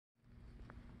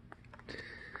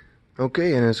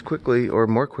Okay, and as quickly or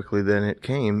more quickly than it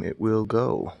came, it will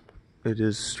go. It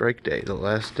is strike day. The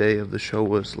last day of the show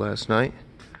was last night.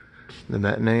 The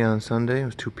matinee on Sunday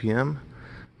was 2 p.m.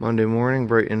 Monday morning,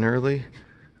 bright and early.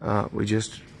 We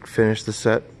just finished the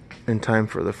set in time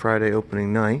for the Friday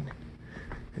opening night.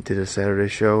 I did a Saturday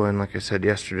show, and like I said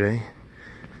yesterday,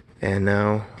 and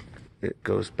now it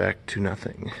goes back to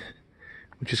nothing,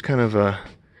 which is kind of a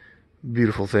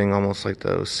beautiful thing, almost like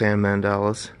those sand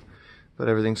mandalas. But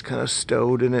everything's kind of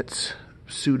stowed in its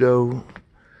pseudo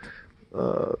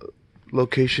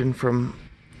location from,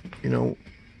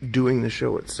 doing the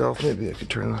show itself. Maybe I could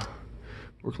turn the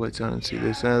work lights on and see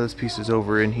this. Now this piece is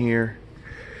over in here.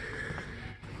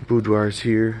 Boudoir's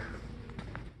here.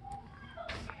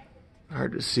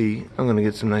 Hard to see. I'm gonna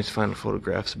get some nice final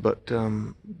photographs, but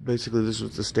basically this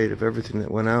was the state of everything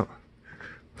that went out.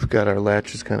 We've got our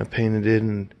latches kind of painted in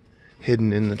and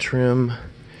hidden in the trim.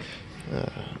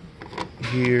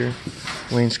 Here,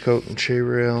 wainscot and chair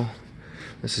rail.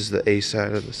 This is the A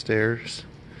side of the stairs.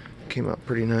 Came out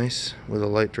pretty nice with a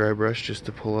light dry brush just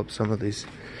to pull up some of these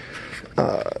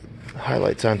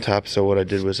highlights on top. So what I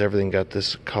did was everything got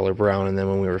this color brown, and then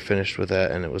when we were finished with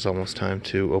that and it was almost time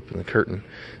to open the curtain,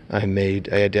 I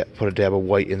had put a dab of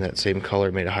white in that same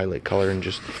color, made a highlight color, and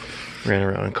just ran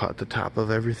around and caught the top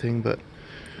of everything. But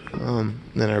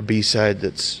then our B side,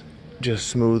 that's just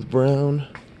smooth brown,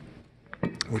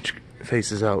 which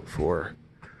faces out for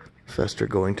Fester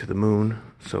going to the moon,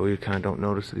 so you kind of don't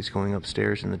notice that he's going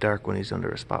upstairs in the dark when he's under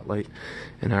a spotlight.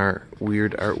 And our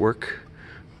weird artwork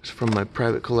is from my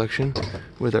private collection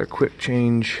with our quick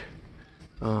change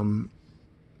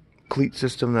cleat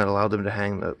system that allowed them to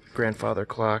hang the grandfather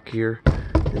clock here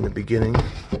in the beginning.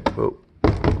 Whoa.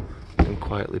 And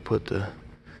quietly put the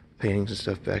paintings and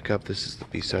stuff back up. This is the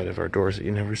B side of our doors that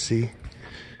you never see.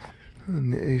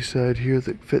 And the A side here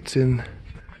that fits in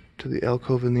to the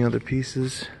alcove and the other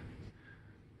pieces.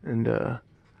 And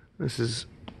this is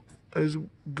as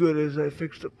good as I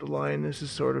fixed up the line. This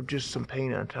is sort of just some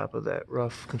paint on top of that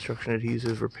rough construction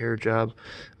adhesive repair job.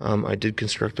 I did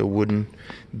construct a wooden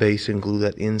base and glue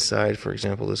that inside. For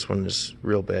example, this one is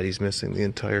real bad. He's missing the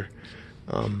entire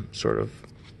sort of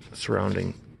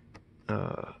surrounding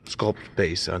sculpt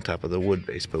base on top of the wood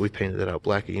base, but we painted that out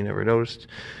black and you never noticed.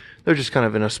 They're just kind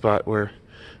of in a spot where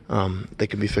they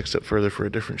can be fixed up further for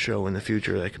a different show in the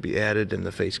future. That could be added, and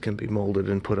the face can be molded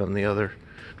and put on the other.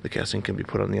 The casting can be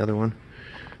put on the other one.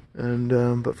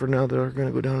 And but for now, they're going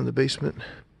to go down in the basement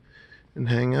and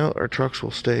hang out. Our trucks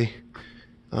will stay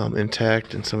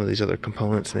intact, and some of these other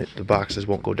components, the boxes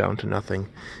won't go down to nothing.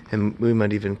 And we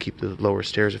might even keep the lower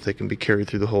stairs if they can be carried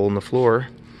through the hole in the floor.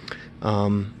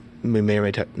 We may or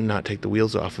may not take the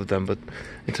wheels off of them, but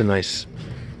it's a nice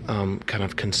kind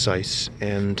of concise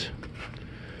and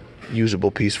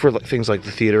usable piece for things like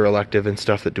the theater elective and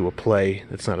stuff that do a play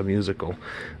that's not a musical,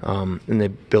 and they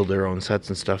build their own sets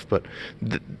and stuff. But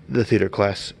the theater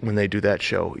class, when they do that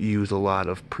show, use a lot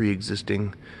of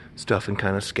pre-existing stuff and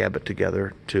kind of scab it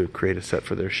together to create a set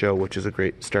for their show, which is a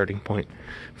great starting point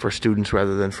for students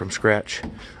rather than from scratch.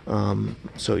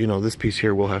 So this piece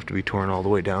here will have to be torn all the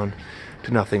way down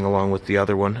to nothing along with the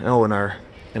other one. Oh, and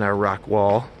our rock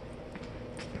wall,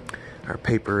 our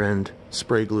paper and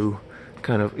spray glue,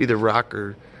 kind of either rock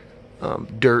or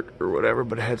dirt or whatever,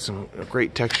 but it had some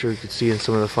great texture. You could see in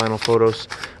some of the final photos.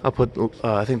 I'll put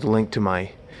I think the link to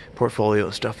my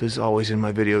portfolio stuff is always in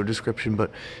my video description,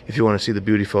 but if you want to see the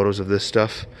beauty photos of this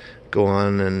stuff, go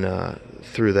on and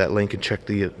through that link and check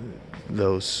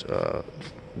those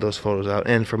photos out.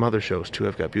 And from other shows too,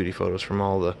 I've got beauty photos from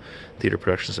all the theater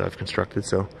productions I've constructed.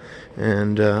 So,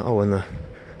 and and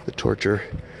the torture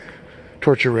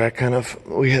rack, kind of,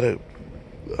 we had a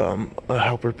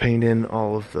helper paint in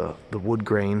all of the wood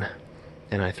grain,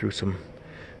 and I threw some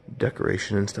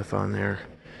decoration and stuff on there.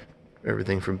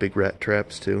 Everything from big rat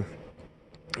traps to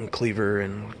a cleaver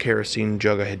and kerosene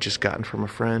jug I had just gotten from a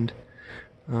friend.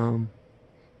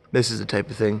 This is the type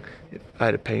of thing, if I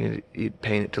had to paint it, you'd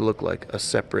paint it to look like a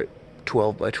separate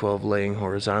 12 by 12 laying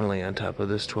horizontally on top of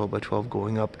this 12 by 12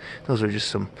 going up. Those are just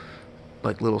some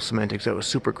like little semantics. I was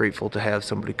super grateful to have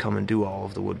somebody come and do all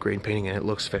of the wood grain painting, and it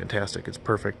looks fantastic. It's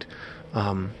perfect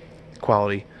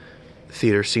quality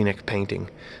theater scenic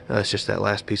painting. It's just that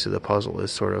last piece of the puzzle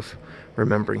is sort of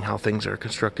remembering how things are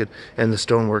constructed. And the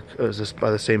stonework is just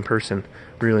by the same person.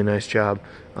 Really nice job.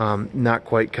 Not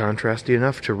quite contrasty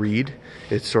enough to read.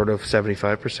 It's sort of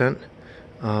 75%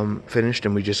 finished,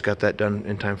 and we just got that done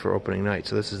in time for opening night.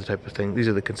 So this is the type of thing, these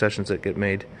are the concessions that get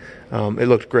made. It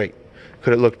looked great.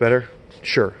 Could it look better?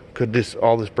 Sure. Could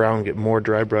all this brown get more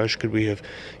dry brush? Could we have,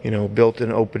 built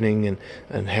an opening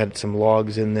and had some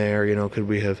logs in there? Could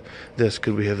we have this?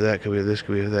 Could we have that? Could we have this?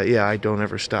 Could we have that? Yeah, I don't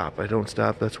ever stop. I don't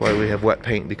stop. That's why we have wet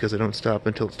paint, because I don't stop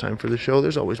until it's time for the show.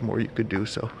 There's always more you could do,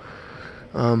 so.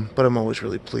 But I'm always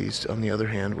really pleased, on the other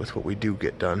hand, with what we do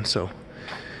get done. So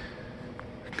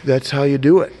that's how you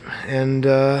do it. And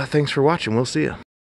thanks for watching. We'll see you.